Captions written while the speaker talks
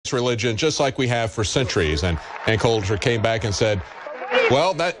its religion just like we have for centuries. And Coulter came back and said,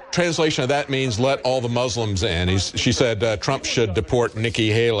 well, that translation of that means let all the Muslims in. She said Trump should deport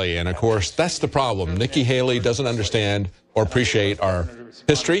Nikki Haley. And, of course, that's the problem. Nikki Haley doesn't understand or appreciate our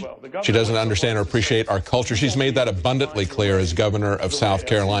history. She doesn't understand or appreciate our culture. She's made that abundantly clear as governor of South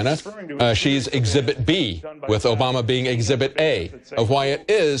Carolina. She's Exhibit B, with Obama being Exhibit A, of why it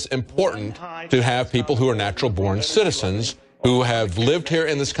is important to have people who are natural-born citizens who have lived here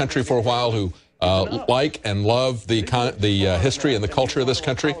in this country for a while, who like and love the history and the culture of this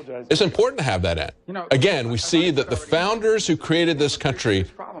country. It's important to have that in. Again, we see that the founders who created this country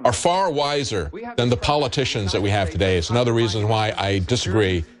are far wiser than the politicians that we have today. It's another reason why I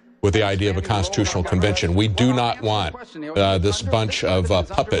disagree with the idea of a constitutional convention. We do not want this bunch of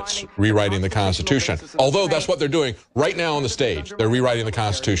puppets rewriting the Constitution. Although that's what they're doing right now on the stage. They're rewriting the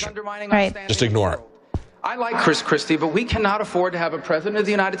Constitution. Right. Just ignore it. I like Chris Christie, but we cannot afford to have a president of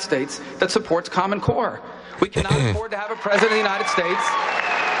the United States that supports Common Core. We cannot afford to have a president of the United States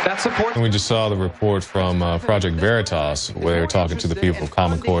that supports... And we just saw the report from Project Veritas, where they're talking to the people of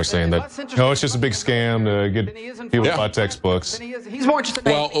Common Core, saying that, no, it's just a big scam to get people to buy textbooks. He's more interested.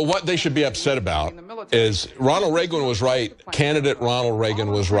 Well, what they should be upset about is Ronald Reagan was right. Candidate Ronald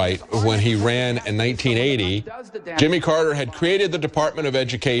Reagan was right when he ran in 1980. Jimmy Carter had created the Department of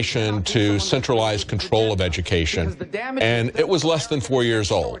Education to centralize control of education, and it was less than 4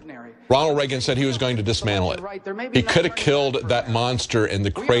 years old. Ronald Reagan said he was going to dismantle it. He could have killed that monster in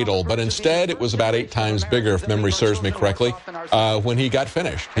the cradle, but instead it was about 8 times bigger, if memory serves me correctly, when he got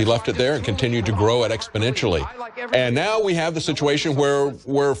finished. He left it there and continued to grow it exponentially. And now we have the situation where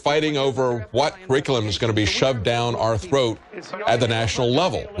we're fighting over what curriculum is going to be shoved down our throat at the national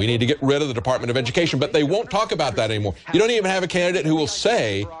level. We need to get rid of the Department of Education, but they won't talk about that anymore. You don't even have a candidate who will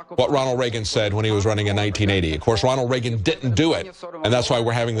say what Ronald Reagan said when he was running in 1980. Of course, Ronald Reagan didn't do it, and that's why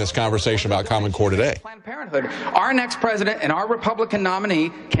we're having this conversation about Common Core today. Planned Parenthood. Our next president and our Republican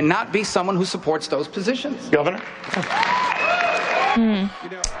nominee cannot be someone who supports those positions. Governor?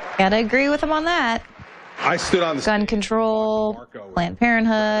 Gotta agree with him on that. I stood on the gun control, Planned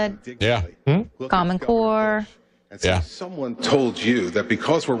Parenthood, Yeah. Common Core. Yeah. Someone told you that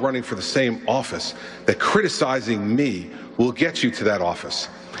because we're running for the same office, that criticizing me will get you to that office.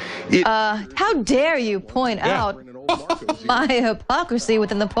 How dare you point out my hypocrisy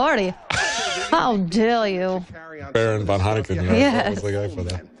within the party? How dare you? Baron von Haneken. Yes. Was the guy for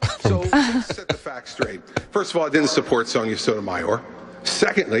that. So let's set the facts straight. First of all, I didn't support Sonia Sotomayor.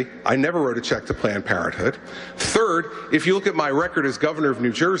 Secondly, I never wrote a check to Planned Parenthood. Third, if you look at my record as governor of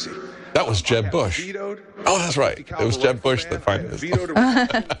New Jersey, That was Jeb Bush. Oh, that's right. It was Jeb Bush that financed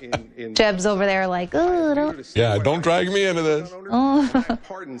it. Jeb's over there like, oh, don't. Yeah, don't drag me into this.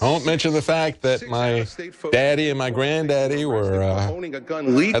 Don't mention the fact that my daddy and my granddaddy were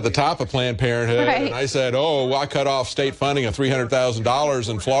at the top of Planned Parenthood. Right. And I said, oh, well, I cut off state funding of $300,000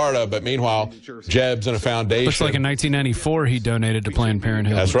 in Florida. But meanwhile, Jeb's in a foundation. Looks like in 1994 he donated to Planned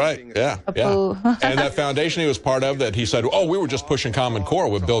Parenthood. That's right. Yeah. Yeah. And that foundation he was part of, that he said, oh, we were just pushing Common Core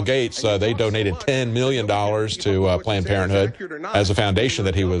with Bill Gates. They donated $10 million to Planned Parenthood as a foundation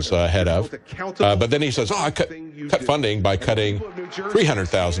that he was head of. But then he says, oh, I cut funding by cutting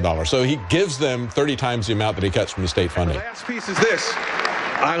 $300,000. So he gives them 30 times the amount that he cuts from the state funding. The last piece is this.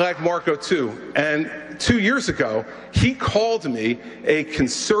 I like Marco, too. And 2 years ago, he called me a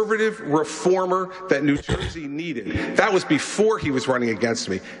conservative reformer that New Jersey needed. That was before he was running against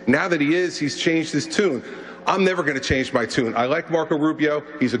me. Now that he is, he's changed his tune. I'm never going to change my tune. I like Marco Rubio.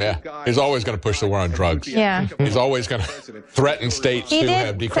 He's a good guy. He's always going to push the war on drugs. Yeah. He's always going to threaten states to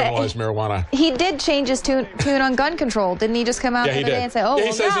have decriminalized marijuana. He did change his tune on gun control. Didn't he just come out the other day and say, oh, he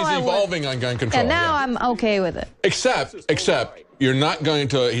well, says now he's evolving on gun control. And now I'm okay with it. Except you're not going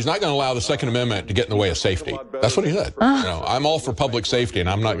to, he's not going to allow the Second Amendment to get in the way of safety. That's what he said. You know, I'm all for public safety, and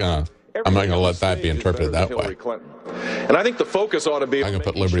I'm not going to let that be interpreted that way. And I think the focus ought to be, I'm going to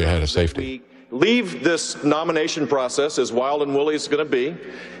put liberty ahead of safety. Leave this nomination process as wild and woolly as it's going to be.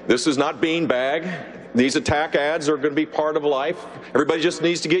 This is not beanbag. These attack ads are going to be part of life. Everybody just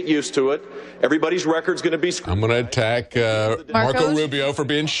needs to get used to it. Everybody's record's going to be screwed. I'm going to attack Marco Rubio for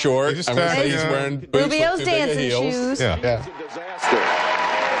being short. I'm going to say he's wearing boots Rubio's with too big of dancing heels. shoes.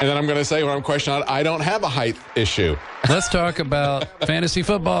 And then I'm going to say when I'm questioned, I don't have a height issue. Let's talk about fantasy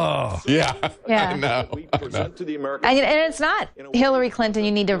football. Yeah. Yeah. I know. And it's not Hillary Clinton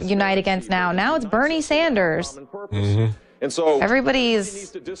you need to unite against now. Now it's Bernie Sanders. Mm-hmm. And so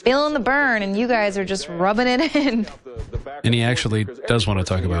everybody's feeling the burn, and you guys are just rubbing it in. And he actually does want to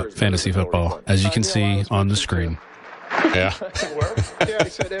talk about fantasy football, as you can see on the screen. Yeah. Yeah, I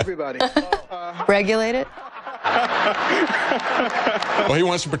said everybody. Regulate it? Well, he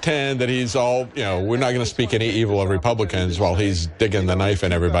wants to pretend that he's all, we're not going to speak any evil of Republicans while he's digging the knife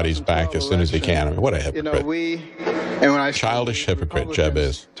in everybody's back as soon as he can. I mean, what a hypocrite. Childish hypocrite Jeb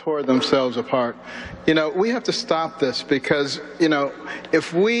is. Tore themselves apart. We have to stop this because,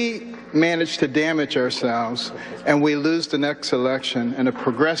 if we manage to damage ourselves and we lose the next election and a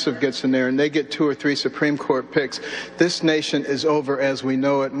progressive gets in there and they get 2 or 3 Supreme Court picks, this nation is over as we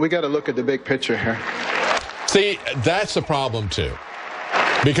know it. And we got to look at the big picture here. See, that's the problem, too,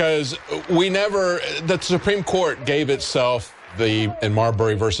 because the Supreme Court gave itself in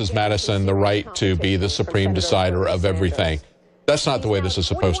Marbury versus Madison, the right to be the supreme decider of everything. That's not the way this is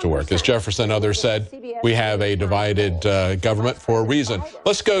supposed to work. As Jefferson and others said, we have a divided government for a reason.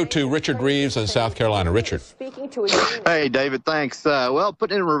 Let's go to Richard Reeves in South Carolina. Richard. Hey, David, thanks. Well,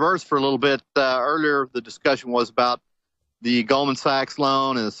 put it in reverse for a little bit. Earlier, the discussion was about the Goldman Sachs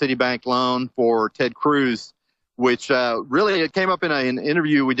loan and the Citibank loan for Ted Cruz, which really it came up in an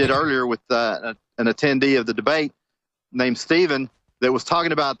interview we did earlier with an attendee of the debate named Stephen that was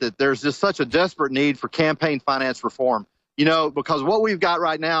talking about that there's just such a desperate need for campaign finance reform. Because what we've got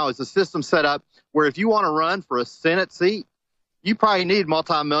right now is a system set up where if you want to run for a Senate seat, you probably need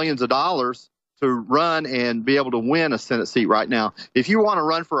multi-millions of dollars to run and be able to win a Senate seat right now. If you want to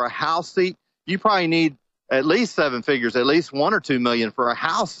run for a House seat, you probably need at least 7 figures, at least 1 or 2 million for a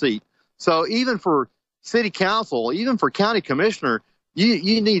House seat. So even for city council, even for county commissioner,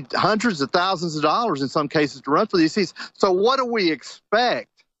 you need hundreds of thousands of dollars in some cases to run for these seats. So what do we expect?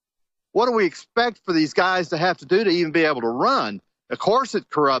 What do we expect for these guys to have to do to even be able to run? Of course it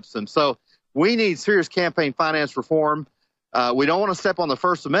corrupts them. So we need serious campaign finance reform. We don't want to step on the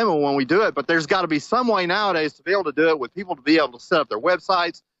First Amendment when we do it, but there's got to be some way nowadays to be able to do it with people to be able to set up their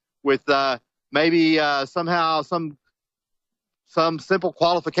websites with maybe somehow some simple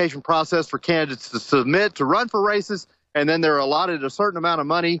qualification process for candidates to submit to run for races, and then they're allotted a certain amount of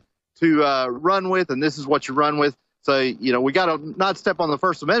money to run with, and this is what you run with. So, we got to not step on the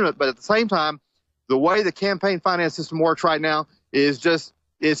First Amendment, but at the same time, the way the campaign finance system works right now is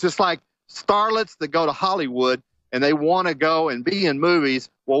it's just like starlets that go to Hollywood and they want to go and be in movies.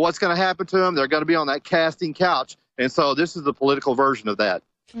 Well, what's going to happen to them? They're going to be on that casting couch. And so this is the political version of that.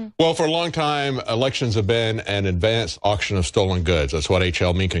 Well, for a long time, elections have been an advanced auction of stolen goods. That's what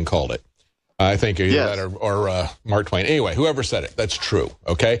H.L. Mencken called it. I think either that or Mark Twain. Anyway, whoever said it, that's true,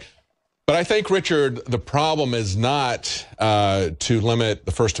 okay? But I think, Richard, the problem is not to limit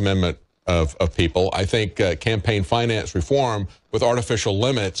the First Amendment of people. I think campaign finance reform with artificial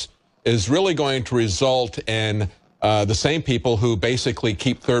limits is really going to result in the same people who basically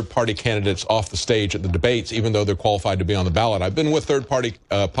keep third-party candidates off the stage at the debates, even though they're qualified to be on the ballot. I've been with third-party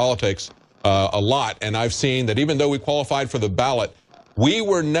politics a lot, and I've seen that even though we qualified for the ballot, we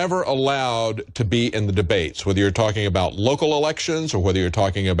were never allowed to be in the debates, whether you're talking about local elections or whether you're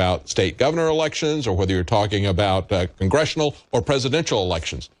talking about state governor elections or whether you're talking about congressional or presidential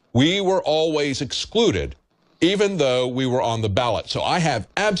elections. We were always excluded, even though we were on the ballot. So I have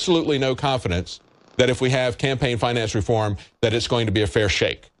absolutely no confidence that if we have campaign finance reform, that it's going to be a fair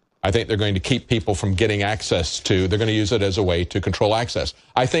shake. I think they're going to keep people from getting access to, they're going to use it as a way to control access.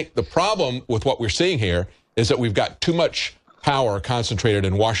 I think the problem with what we're seeing here is that we've got too much power concentrated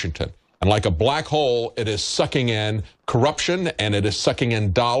in Washington. And like a black hole, it is sucking in corruption and it is sucking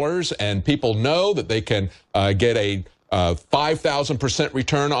in dollars. And people know that they can get a 5,000%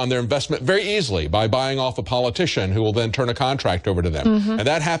 return on their investment very easily by buying off a politician who will then turn a contract over to them. And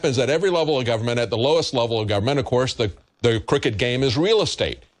that happens at every level of government. At the lowest level of government, of course, the crooked game is real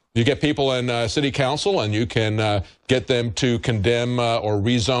estate. You get people in city council and you can get them to condemn or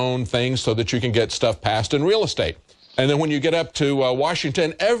rezone things so that you can get stuff passed in real estate. And then when you get up to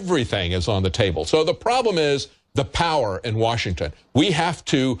Washington, everything is on the table. So the problem is the power in Washington. We have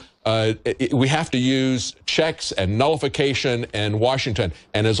to use checks and nullification in Washington.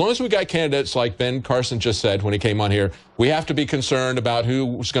 And as long as we got candidates like Ben Carson just said when he came on here, we have to be concerned about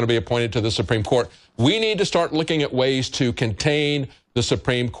who's going to be appointed to the Supreme Court. We need to start looking at ways to contain the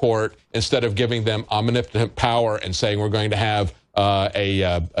Supreme Court instead of giving them omnipotent power and saying we're going to have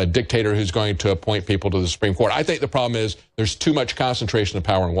a dictator who's going to appoint people to the Supreme Court. I think the problem is there's too much concentration of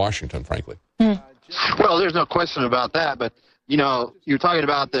power in Washington, frankly. Well, there's no question about that. But, you know, you're talking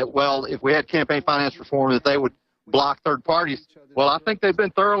about that, well, if we had campaign finance reform, that they would block third parties. Well, I think they've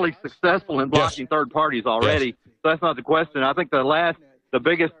been thoroughly successful in blocking third parties already. So that's not the question. I think the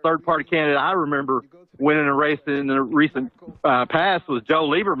biggest third-party candidate I remember winning a race in the recent past was Joe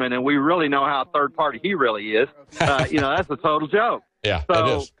Lieberman, and we really know how third-party he really is. You know, that's a total joke. Yeah,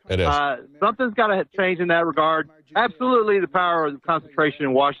 so, it is. Something's got to change in that regard. Absolutely, the power of concentration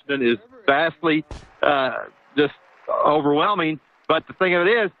in Washington is vastly just overwhelming. But the thing of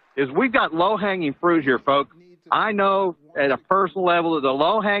it is we've got low-hanging fruit here, folks. I know at a personal level that the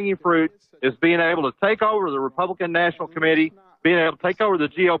low-hanging fruit is being able to take over the Republican National Committee, being able to take over the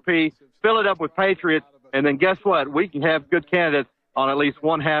GOP, fill it up with patriots, and then guess what? We can have good candidates on at least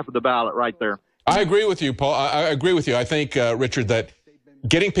one half of the ballot right there. I agree with you, Paul. I agree with you. I think, Richard, that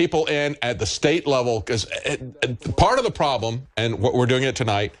getting people in at the state level, because part of the problem, and what we're doing it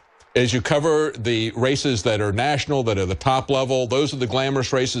tonight, is you cover the races that are national, that are the top level. Those are the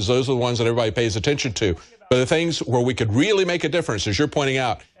glamorous races. Those are the ones that everybody pays attention to. But the things where we could really make a difference, as you're pointing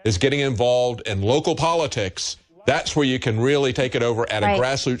out, is getting involved in local politics. That's where you can really take it over at a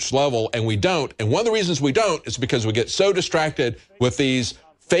grassroots level, and we don't. And one of the reasons we don't is because we get so distracted with these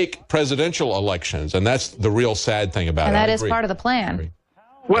fake presidential elections, and that's the real sad thing about it. And that is part of the plan.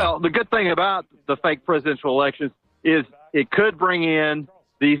 Well, the good thing about the fake presidential elections is it could bring in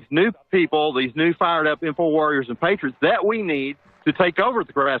these new people, these new fired-up info warriors and patriots that we need to take over at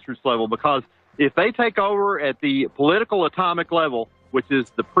the grassroots level, because if they take over at the political atomic level, which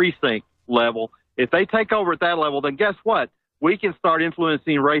is the precinct level, if they take over at that level, then guess what? We can start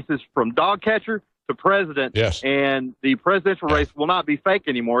influencing races from dog catcher to president, and the presidential race will not be fake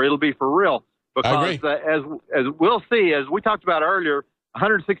anymore. It'll be for real. Because as we'll see, as we talked about earlier,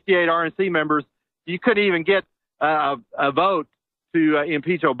 168 RNC members, you couldn't even get a vote to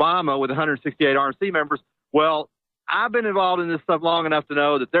impeach Obama with 168 RNC members. Well, I've been involved in this stuff long enough to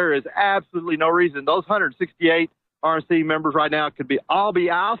know that there is absolutely no reason those 168 RNC members right now could all be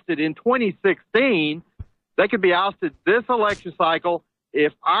ousted in 2016. They could be ousted this election cycle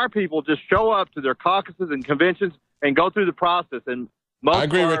if our people just show up to their caucuses and conventions and go through the process. And most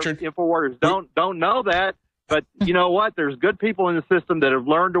of our info warriors don't know that. But you know what? There's good people in the system that have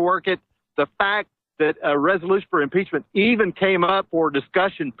learned to work it. The fact that a resolution for impeachment even came up for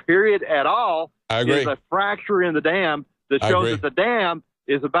discussion, period, at all, is a fracture in the dam that shows that the dam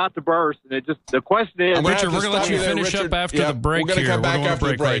is about to burst. And it just, the question is, Richard, we're going to let you finish up after the break. We're going to come back after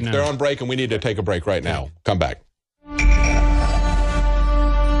the break. They're on break, and we need to take a break right now. Come back.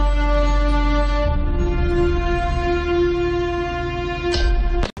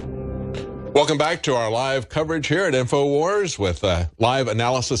 Welcome back to our live coverage here at InfoWars with live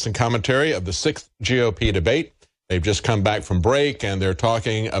analysis and commentary of the 6th GOP debate. They've just come back from break, and they're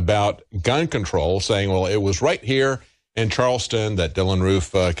talking about gun control, saying, well, it was right here in Charleston that Dylan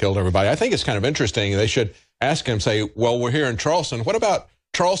Roof killed everybody. I think it's kind of interesting. They should ask him, say, well, we're here in Charleston. What about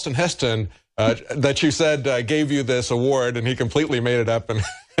Charleston Heston that you said gave you this award? And he completely made it up. And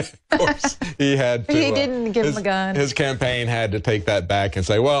of course, he had to. He didn't give him a gun. His campaign had to take that back and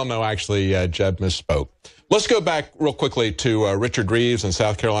say, well, no, actually, Jeb misspoke. Let's go back real quickly to Richard Reeves in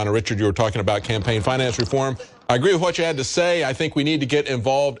South Carolina. Richard, you were talking about campaign finance reform. I agree with what you had to say. I think we need to get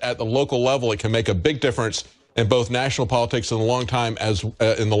involved at the local level. It can make a big difference in both national politics in the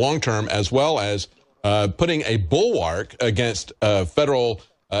long term, as well as putting a bulwark against federal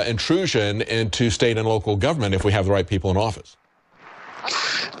intrusion into state and local government if we have the right people in office.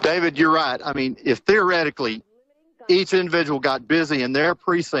 David, you're right. I mean, if theoretically each individual got busy in their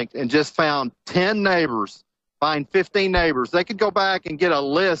precinct and just found 10 neighbors, find 15 neighbors, they could go back and get a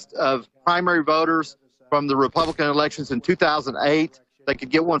list of primary voters from the Republican elections in 2008. They could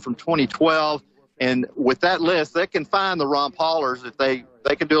get one from 2012. And with that list, they can find the Ron Paulers. If they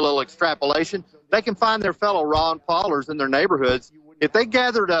can do a little extrapolation, they can find their fellow Ron Paulers in their neighborhoods. If they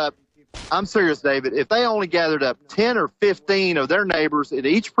gathered up, I'm serious, David, if they only gathered up 10 or 15 of their neighbors in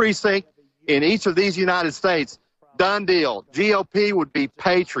each precinct in each of these United States, done deal. GOP would be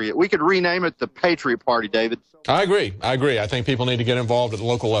Patriot. We could rename it the Patriot Party, David. I agree. I think people need to get involved at the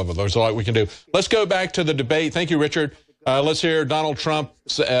local level. There's a lot we can do. Let's go back to the debate. Thank you, Richard. Let's hear Donald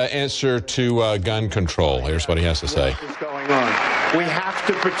Trump's answer to gun control. Here's what he has to say. What is going on? We have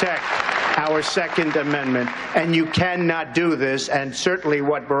to protect our Second Amendment, and you cannot do this, and certainly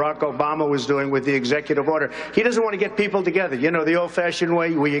what Barack Obama was doing with the executive order. He doesn't want to get people together, you know, the old-fashioned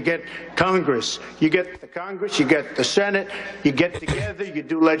way where you get Congress. You get the Congress, you get the Senate, you get together, you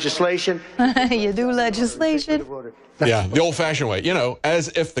do legislation. You do legislation. Yeah, the old-fashioned way, you know, as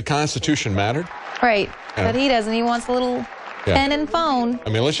if the Constitution mattered. Right, but he doesn't. He wants a little pen and phone. I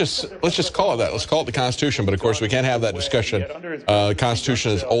mean, let's just call it that. Let's call it the Constitution. But of course, we can't have that discussion. The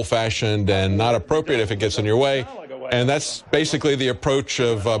Constitution is old-fashioned and not appropriate if it gets in your way. And that's basically the approach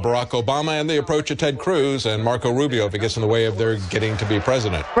of Barack Obama and the approach of Ted Cruz and Marco Rubio if it gets in the way of their getting to be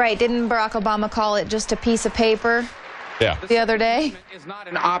president. Right? Didn't Barack Obama call it just a piece of paper? Yeah. The other day. It's not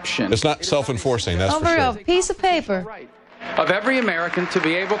an option. It's not self-enforcing. That's for sure. A piece of paper. Of every American to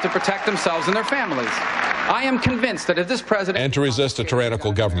be able to protect themselves and their families. I am convinced that if this president... And to resist a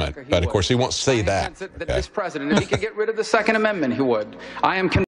tyrannical government. But, of course, he won't say that. That this president, if he could get rid of the Second Amendment, he would. I am convinced